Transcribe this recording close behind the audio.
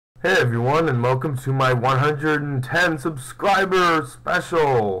Hey everyone, and welcome to my 110 subscriber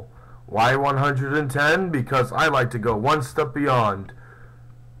special. Why 110? Because I like to go one step beyond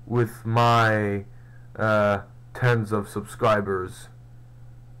with my tens of subscribers.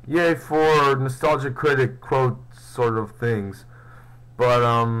 Yay for nostalgia critic quote sort of things.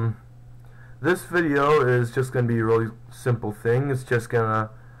 But this video is just gonna be a really simple thing. I'm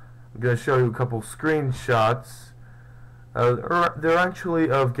gonna show you a couple screenshots. They're actually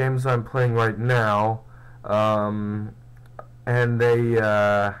of games I'm playing right now, and they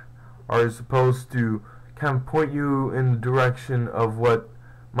are supposed to kind of point you in the direction of what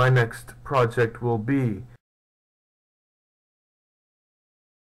my next project will be.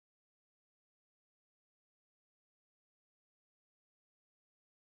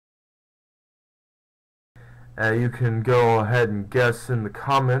 You can go ahead and guess in the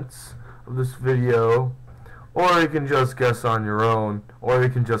comments of this video, or you can just guess on your own, or you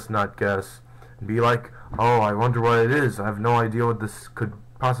can just not guess and be like, oh, I wonder what it is. I have no idea what this could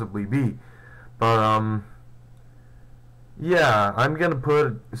possibly be. But yeah, I'm gonna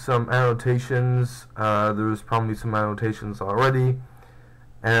put some annotations. There's probably some annotations already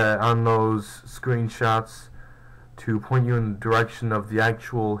on those screenshots to point you in the direction of the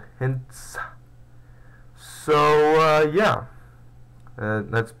actual hints. So yeah,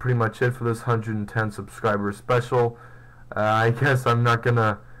 that's pretty much it for this 110 subscriber special. I guess I'm not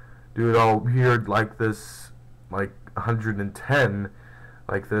gonna do it all weird like this, like 110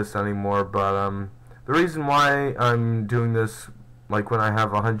 like this anymore, but the reason why I'm doing this like when I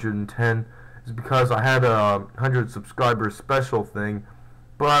have 110 is because I had a 100 subscriber special thing,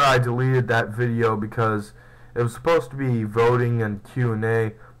 but I deleted that video because it was supposed to be voting and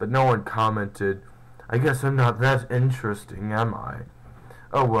Q&A, but no one commented. I guess I'm not that interesting, am I?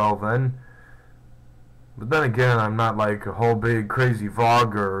 Oh well then. But then again, I'm not like a whole big crazy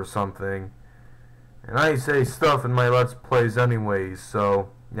vlogger or something. And I say stuff in my Let's Plays anyways, so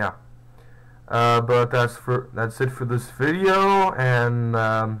yeah. But that's it for this video, and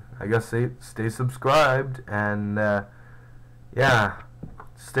I guess stay subscribed, and yeah,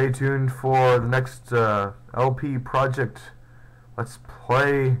 stay tuned for the next LP project Let's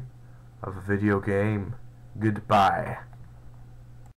Play of a video game. Goodbye.